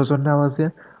ئیفێکتێکی زۆر زۆر ناوازەیە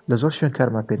لە زۆر شوێن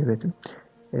کارمان پێ دەبێتن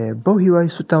بەو هیوای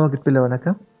سوتاوە گرت پێ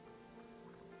لەوانەکە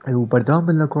و بەردەوام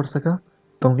بن لە کۆرسەکە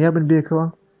دڵنیا بن بێکەوە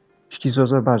شتی زۆر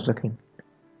زۆر باش دەکەین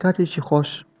کاتێکی خۆش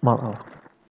ماڵ ئەوە